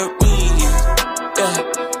injury? Yeah,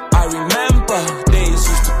 I remember days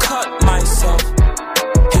used to cut myself.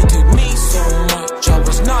 Hated me so much, I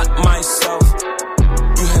was not myself.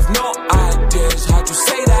 You have no ideas how to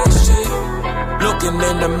say that shit. Looking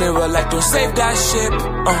in the mirror like don't save that shit.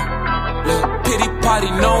 Look, pity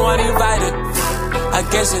party, no one invited. I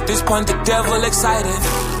guess at this point the devil excited.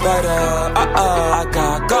 But I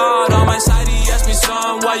got God on my side. He asked me,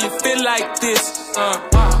 son, why you feel like this?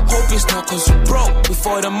 Hope it's not cause you broke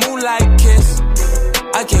before the moonlight kiss.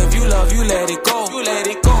 I gave you love, you let it go. You let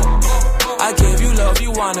it go. I gave you love,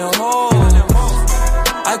 you wanna hold.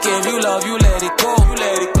 I gave you love, you let it go. You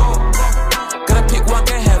let it go. Gotta pick one,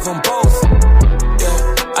 can't have them both.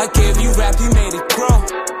 Yeah. I gave you rap, you made it grow.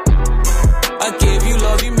 I gave you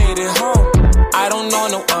love, you made it home. I don't know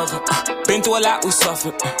no other. Been through a lot, we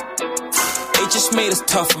suffered. It just made us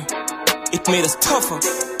tougher. It made us tougher.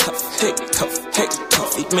 Tough, hey, tough, hey,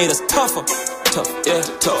 tough. It made us tougher. Tough, yeah,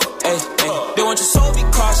 tough, hey, hey. They want your soul, be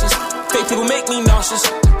cautious. Fake people make me nauseous.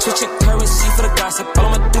 Switching currency for the gossip. All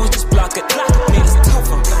I'ma do is just block it. It made us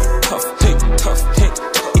tougher. Tough, hey, tough, hey.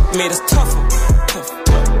 It made us tougher. Tough,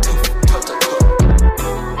 tough, tough, tough, tough.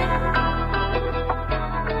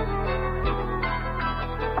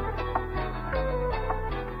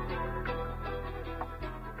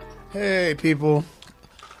 Hey, people.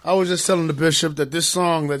 I was just telling the bishop that this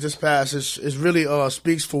song that just passed is really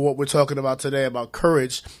speaks for what we're talking about today, about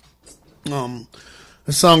courage. The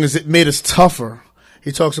song is It Made Us Tougher.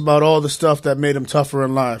 He talks about all the stuff that made him tougher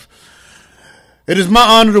in life. It is my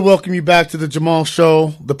honor to welcome you back to the Jamal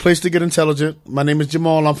Show, the place to get intelligent. My name is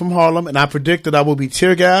Jamal. I'm from Harlem, and I predict that I will be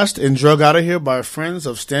tear gassed and drug out of here by friends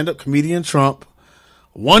of stand-up comedian Trump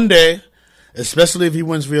one day, especially if he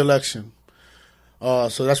wins re-election.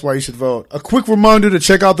 So that's why you should vote. A quick reminder to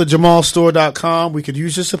check out the JamalStore.com. We could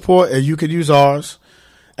use your support, and you could use ours.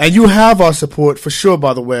 And you have our support for sure,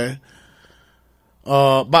 by the way.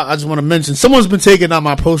 But I just want to mention, someone's been taking out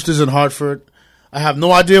my posters in Hartford. I have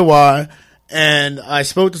no idea why. And I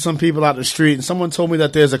spoke to some people out in the street, and someone told me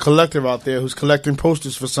that there's a collector out there who's collecting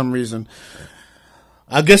posters for some reason.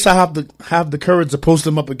 I guess I have to have the courage to post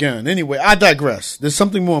them up again. Anyway, I digress. There's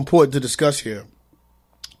something more important to discuss here.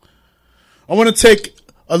 I want to take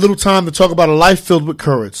a little time to talk about a life filled with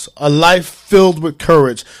courage. A life filled with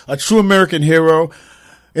courage. A true American hero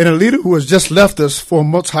and a leader who has just left us for a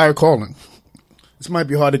much higher calling. This might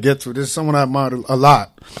be hard to get through. This is someone I admire a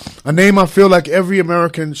lot. A name I feel like every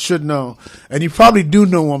American should know. And you probably do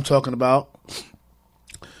know who I'm talking about.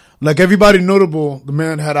 Like everybody notable, the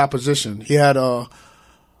man had opposition. He had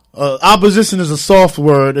opposition is a soft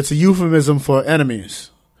word. It's a euphemism for enemies.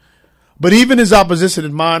 But even his opposition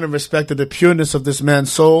admired and respected the pureness of this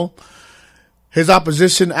man's soul. His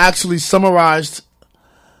opposition actually summarized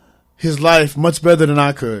his life much better than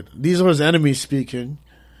I could. These are his enemies speaking.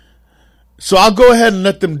 So I'll go ahead and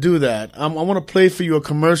let them do that. I want to play for you a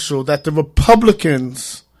commercial that the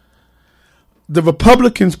Republicans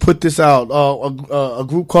put this out, a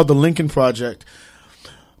group called the Lincoln Project.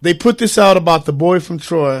 They put this out about the boy from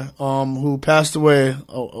Troy who passed away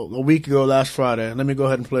a week ago last Friday. Let me go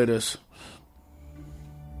ahead and play this.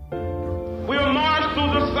 We will march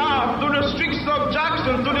through the South, through the streets of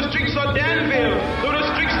Jackson, through the streets of Danville, through the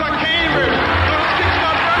streets of Cambridge, through the streets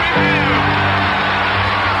of Birmingham.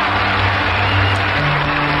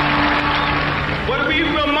 But we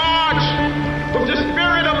will march with the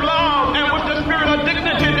spirit of love and with the spirit of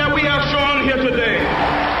dignity that we have shown here today.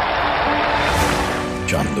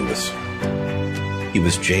 John Lewis. He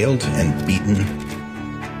was jailed and beaten,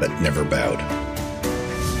 but never bowed.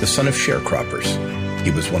 The son of sharecroppers, he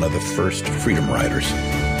was one of the first freedom riders.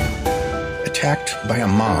 Attacked by a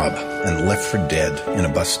mob and left for dead in a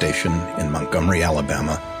bus station in Montgomery,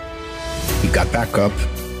 Alabama, he got back up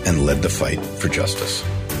and led the fight for justice.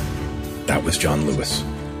 That was John Lewis.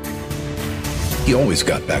 He always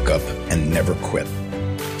got back up and never quit.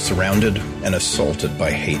 Surrounded and assaulted by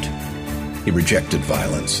hate, he rejected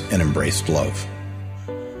violence and embraced love.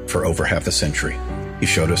 For over half a century, he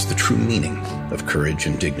showed us the true meaning of courage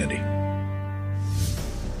and dignity.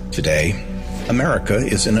 Today, America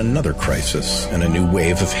is in another crisis, and a new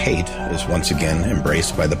wave of hate is once again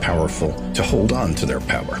embraced by the powerful to hold on to their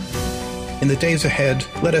power. In the days ahead,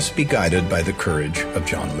 let us be guided by the courage of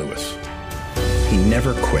John Lewis. He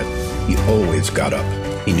never quit. He always got up.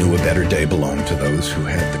 He knew a better day belonged to those who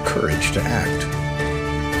had the courage to act.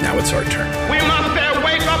 Now it's our turn. We must say,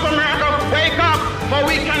 wake up, America, wake up, for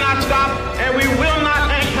we cannot stop, and we will not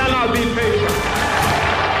and cannot be patient.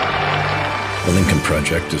 The Lincoln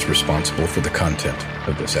Project is responsible for the content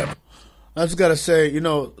of this episode. I just got to say,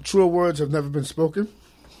 truer words have never been spoken.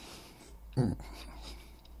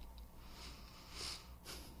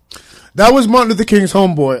 That was Martin Luther King's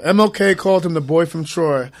homeboy. MLK called him the boy from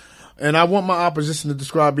Troy. And I want my opposition to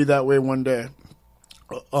describe me that way one day.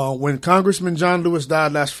 When Congressman John Lewis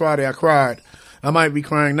died last Friday, I cried. I might be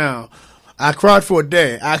crying now. I cried for a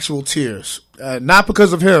day, actual tears. Not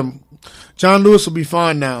because of him. John Lewis will be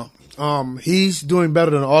fine now. He's doing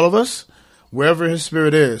better than all of us, wherever his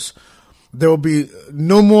spirit is. There will be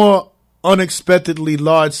no more unexpectedly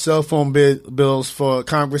large cell phone bills for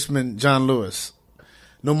Congressman John Lewis.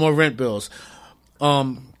 No more rent bills.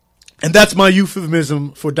 And that's my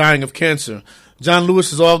euphemism for dying of cancer. John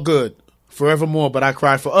Lewis is all good forevermore, but I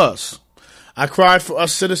cried for us. I cried for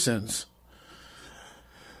us citizens.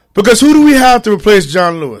 Because who do we have to replace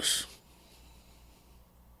John Lewis?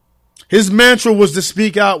 His mantra was to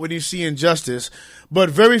speak out when you see injustice,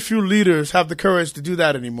 but very few leaders have the courage to do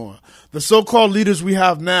that anymore. The so-called leaders we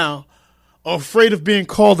have now are afraid of being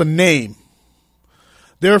called a name.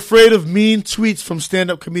 They're afraid of mean tweets from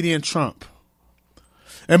stand-up comedian Trump.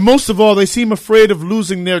 And most of all, they seem afraid of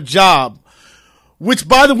losing their job, which,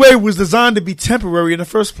 by the way, was designed to be temporary in the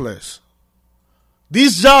first place.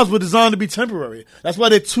 These jobs were designed to be temporary. That's why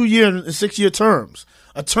they're 2-year and 6-year terms.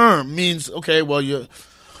 A term means, okay, well, you're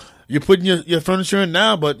putting your furniture in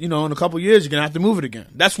now, but, in a couple of years, you're going to have to move it again.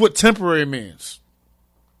 That's what temporary means.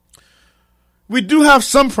 We do have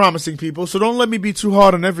some promising people, so don't let me be too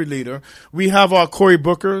hard on every leader. We have our Cory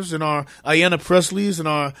Bookers and our Ayanna Presleys and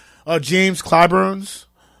our James Clyburns.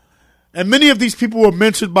 And many of these people were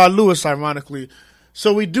mentored by Lewis, ironically.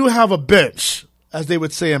 So we do have a bench, as they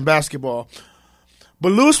would say in basketball.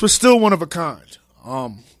 But Lewis was still one of a kind.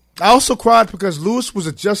 I also cried because Lewis was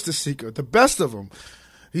a justice seeker, the best of them.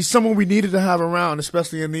 He's someone we needed to have around,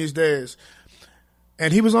 especially in these days.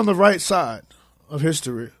 And he was on the right side of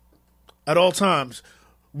history at all times.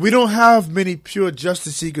 We don't have many pure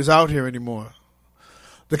justice seekers out here anymore.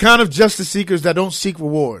 The kind of justice seekers that don't seek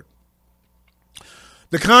reward.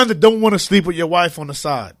 The kind that don't want to sleep with your wife on the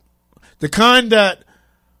side. The kind that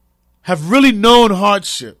have really known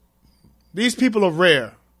hardship. These people are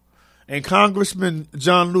rare. And Congressman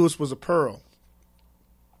John Lewis was a pearl.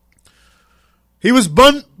 He was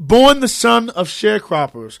born the son of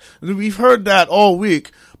sharecroppers. We've heard that all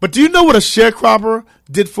week. But do you know what a sharecropper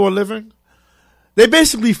did for a living? They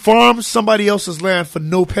basically farmed somebody else's land for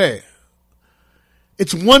no pay.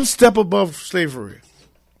 It's one step above slavery.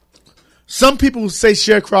 Some people say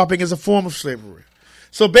sharecropping is a form of slavery.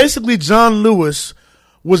 So basically, John Lewis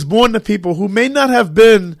was born to people who may not have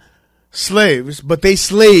been slaves, but they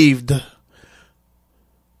slaved.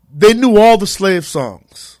 They knew all the slave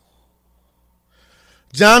songs.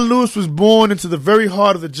 John Lewis was born into the very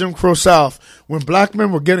heart of the Jim Crow South when black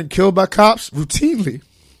men were getting killed by cops routinely.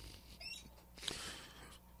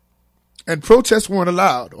 And protests weren't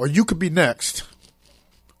allowed, or you could be next.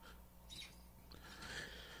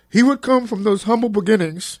 He would come from those humble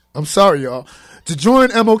beginnings, I'm sorry, y'all, to join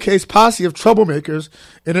MLK's posse of troublemakers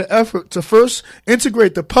in an effort to first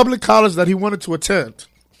integrate the public college that he wanted to attend.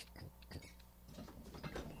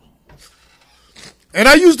 And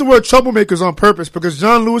I use the word troublemakers on purpose because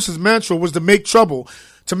John Lewis's mantra was to make trouble,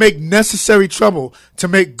 to make necessary trouble, to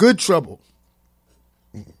make good trouble.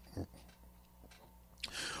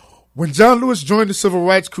 When John Lewis joined the Civil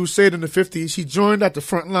Rights Crusade in the 50s, he joined at the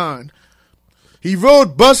front line. He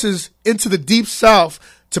rode buses into the Deep South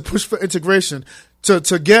to push for integration,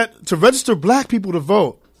 to register black people to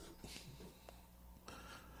vote.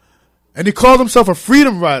 And he called himself a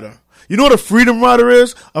freedom rider. You know what a freedom rider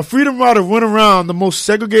is? A freedom rider went around the most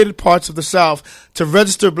segregated parts of the South to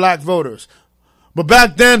register black voters. But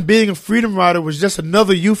back then, being a freedom rider was just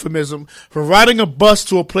another euphemism for riding a bus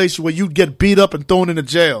to a place where you'd get beat up and thrown into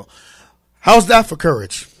jail. How's that for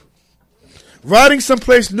courage? Riding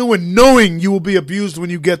someplace new and knowing you will be abused when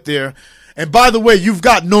you get there. And by the way, you've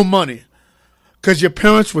got no money because your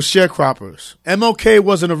parents were sharecroppers. MLK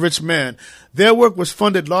wasn't a rich man. Their work was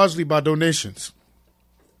funded largely by donations.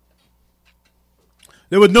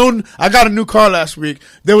 I got a new car last week.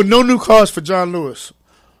 There were no new cars for John Lewis.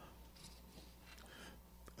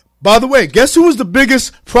 By the way, guess who was the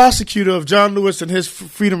biggest prosecutor of John Lewis and his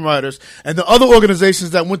Freedom Riders and the other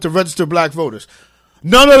organizations that went to register black voters?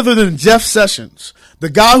 None other than Jeff Sessions, the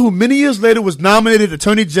guy who many years later was nominated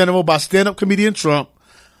Attorney General by stand-up comedian Trump.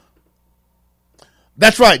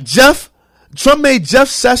 That's right, Trump made Jeff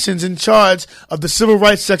Sessions in charge of the civil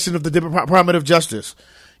rights section of the Department of Justice.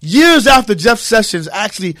 Years after Jeff Sessions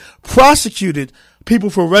actually prosecuted people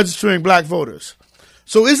for registering black voters.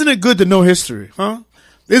 So isn't it good to know history, huh?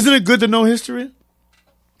 Isn't it good to know history?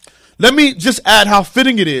 Let me just add how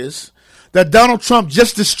fitting it is that Donald Trump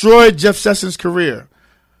just destroyed Jeff Sessions' career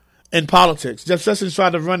in politics. Jeff Sessions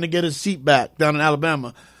tried to run to get his seat back down in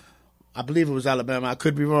Alabama. I believe it was Alabama. I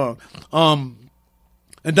could be wrong.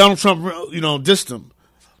 And Donald Trump, dissed him.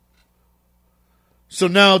 So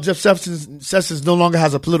now Jeff Sessions no longer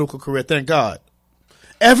has a political career, thank God.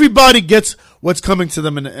 Everybody gets what's coming to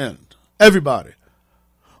them in the end. Everybody.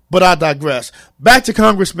 But I digress. Back to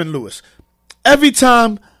Congressman Lewis. Every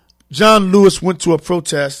time John Lewis went to a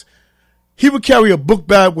protest, he would carry a book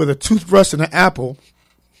bag with a toothbrush and an apple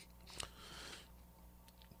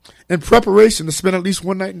in preparation to spend at least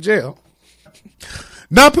one night in jail.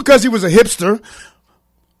 Not because he was a hipster,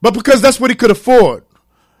 but because that's what he could afford.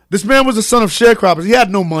 This man was the son of sharecroppers. He had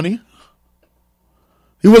no money.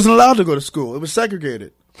 He wasn't allowed to go to school. It was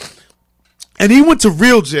segregated. And he went to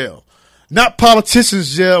real jail, not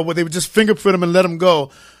politicians' jail where they would just fingerprint him and let him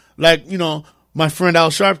go, like, my friend Al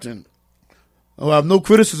Sharpton, who I have no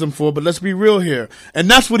criticism for, but let's be real here. And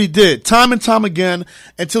that's what he did, time and time again,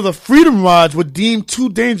 until the Freedom Rides were deemed too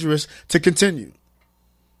dangerous to continue.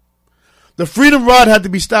 The Freedom Ride had to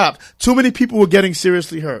be stopped. Too many people were getting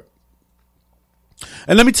seriously hurt.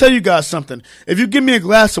 And let me tell you guys something. If you give me a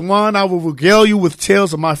glass of wine, I will regale you with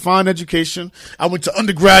tales of my fine education. I went to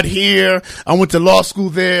undergrad here. I went to law school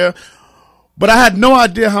there. But I had no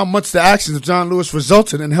idea how much the actions of John Lewis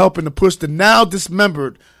resulted in helping to push the now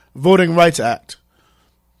dismembered Voting Rights Act.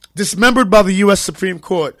 Dismembered by the U.S. Supreme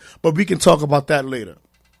Court, but we can talk about that later.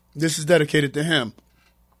 This is dedicated to him.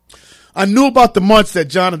 I knew about the march that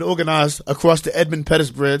John had organized across the Edmund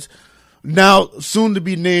Pettus Bridge, now soon to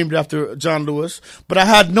be named after John Lewis, but I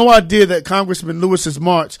had no idea that Congressman Lewis's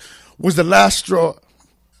march was the last straw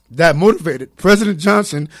that motivated President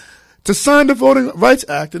Johnson to sign the Voting Rights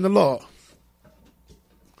Act into law.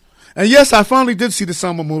 And yes, I finally did see the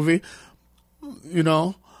Selma movie,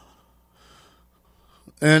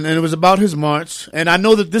 and it was about his march. And I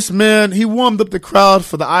know that this man, he warmed up the crowd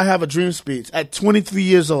for the I Have a Dream speech at 23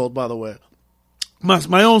 years old, by the way.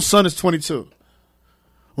 My own son is 22.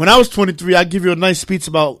 When I was 23, I'd give you a nice speech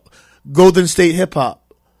about Golden State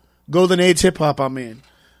hip-hop. Golden Age hip-hop, I mean.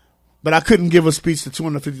 But I couldn't give a speech to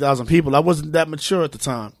 250,000 people. I wasn't that mature at the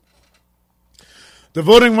time. The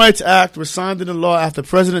Voting Rights Act was signed into law after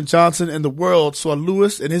President Johnson and the world saw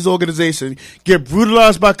Lewis and his organization get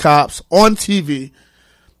brutalized by cops on TV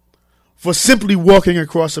for simply walking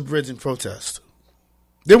across a bridge in protest.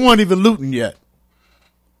 They weren't even looting yet.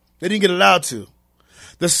 They didn't get allowed to.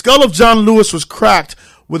 The skull of John Lewis was cracked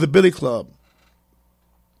with a billy club.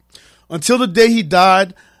 Until the day he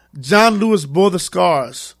died, John Lewis bore the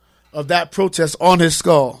scars of that protest on his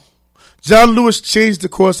skull. John Lewis changed the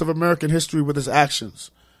course of American history with his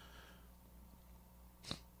actions.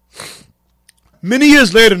 Many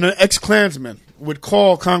years later, an ex-Klansman would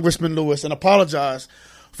call Congressman Lewis and apologize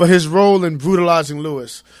for his role in brutalizing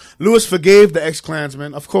Lewis. Lewis forgave the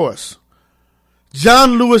ex-Klansman, of course.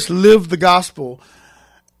 John Lewis lived the gospel,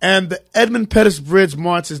 and the Edmund Pettus Bridge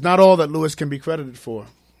March is not all that Lewis can be credited for.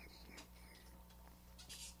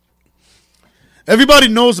 Everybody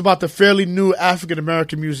knows about the fairly new African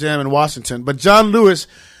American Museum in Washington, but John Lewis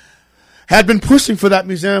had been pushing for that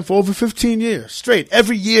museum for over 15 years straight.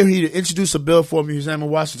 Every year he'd introduce a bill for a museum in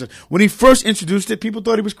Washington. When he first introduced it, people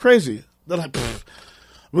thought he was crazy. They're like,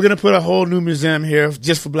 we're going to put a whole new museum here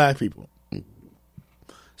just for black people.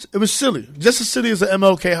 It was silly. Just as silly as the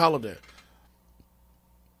MLK holiday.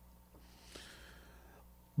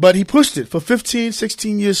 But he pushed it for 15,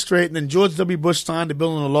 16 years straight, and then George W. Bush signed a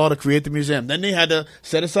bill into law to create the museum. Then they had to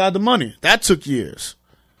set aside the money. That took years.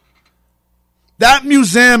 That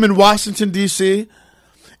museum in Washington, D.C.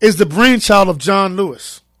 is the brainchild of John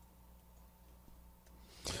Lewis.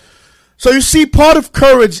 So you see, part of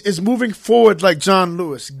courage is moving forward like John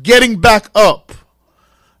Lewis, getting back up,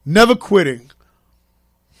 never quitting.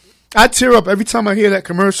 I tear up every time I hear that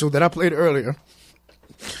commercial that I played earlier.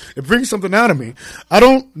 It brings something out of me. I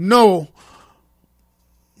don't know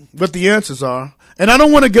what the answers are, and I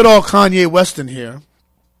don't want to get all Kanye West in here,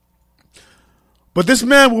 but this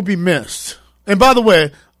man will be missed. And by the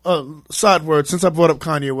way, side word, since I brought up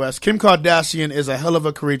Kanye West, Kim Kardashian is a hell of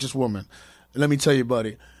a courageous woman. Let me tell you,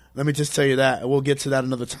 buddy. Let me just tell you that, and we'll get to that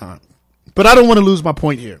another time. But I don't want to lose my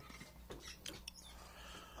point here.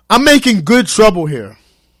 I'm making good trouble here.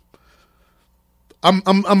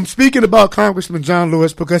 I'm speaking about Congressman John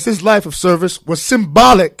Lewis because his life of service was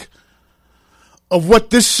symbolic of what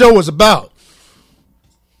this show is about.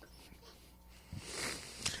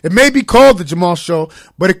 It may be called the Jamal Show,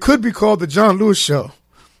 but it could be called the John Lewis Show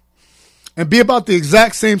and be about the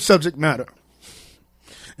exact same subject matter.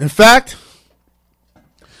 In fact,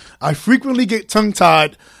 I frequently get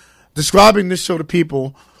tongue-tied describing this show to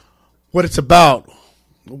people, what it's about,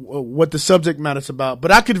 what the subject matter is about.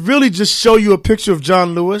 But I could really just show you a picture of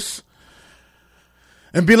John Lewis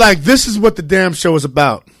and be like, this is what the damn show is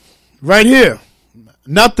about. Right here.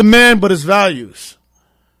 Not the man, but his values.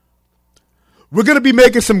 We're going to be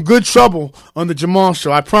making some good trouble on the Jamal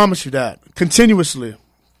Show. I promise you that. Continuously.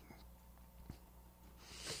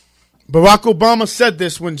 Barack Obama said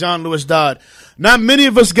this when John Lewis died. Not many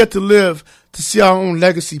of us get to live to see our own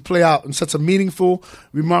legacy play out in such a meaningful,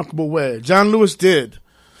 remarkable way. John Lewis did.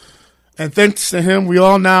 And thanks to him, we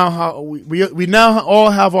now all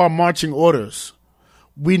have our marching orders.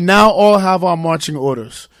 We now all have our marching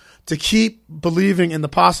orders to keep believing in the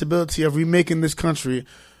possibility of remaking this country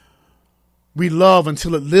we love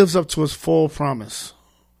until it lives up to its full promise.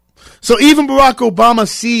 So even Barack Obama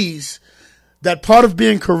sees that part of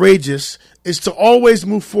being courageous is to always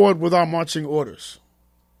move forward with our marching orders.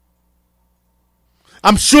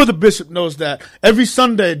 I'm sure the bishop knows that. Every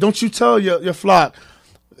Sunday, don't you tell your flock,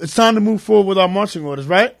 it's time to move forward with our marching orders,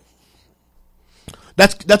 right?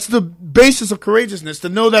 That's the basis of courageousness, to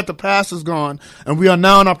know that the past is gone and we are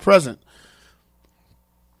now in our present.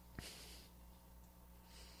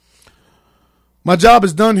 My job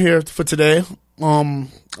is done here for today.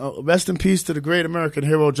 Rest in peace to the great American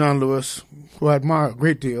hero John Lewis, who I admire a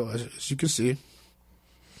great deal, as you can see.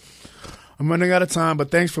 I'm running out of time, but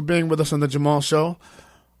thanks for being with us on the Jamal Show.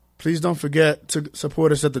 Please don't forget to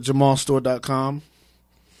support us at thejamalstore.com.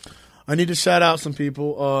 I need to shout out some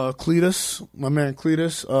people. Cletus, my man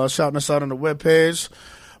Cletus, shouting us out on the webpage.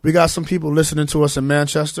 We got some people listening to us in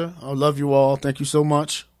Manchester. I love you all. Thank you so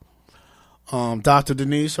much. Dr.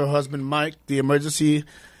 Denise, her husband Mike, the emergency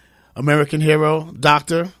American hero,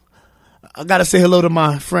 doctor. I got to say hello to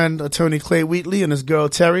my friend, Attorney Clay Wheatley, and his girl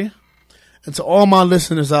Terry. And to all my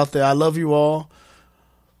listeners out there, I love you all.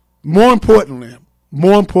 More importantly,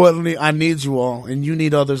 I need you all, and you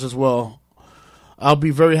need others as well. I'll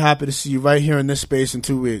be very happy to see you right here in this space in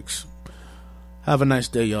 2 weeks. Have a nice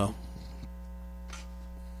day, y'all.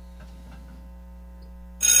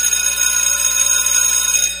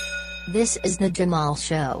 This is the Jamal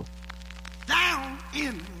Show. Down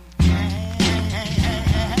in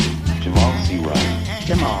Jamal C. Wright.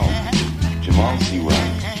 Jamal. Jamal C.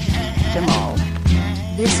 Wright. Jamal.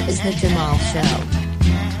 This is the Jamal Show.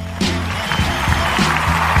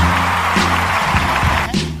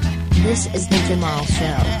 This is the Jamal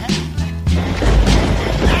Show.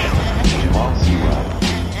 Jamal C. Wright.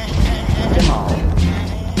 Jamal.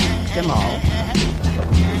 Jamal.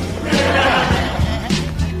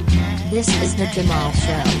 This is the Jamal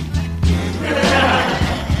Show.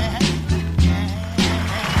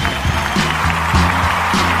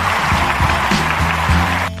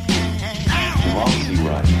 Jamal C.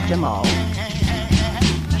 Wright. Jamal.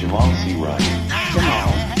 Jamal C. Wright. Jamal.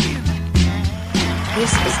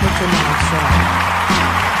 This is the Jamal Show.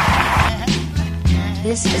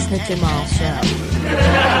 This is the Jamal Show.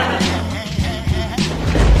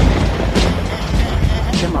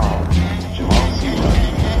 Jamal. Jamal C. Wright.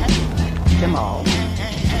 Jamal.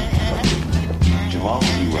 Jamal C.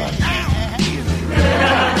 Wright.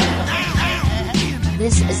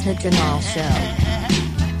 This is the Jamal Show.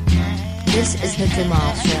 This is the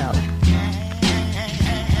Jamal Show.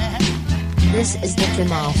 This is the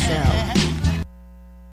Jamal Show.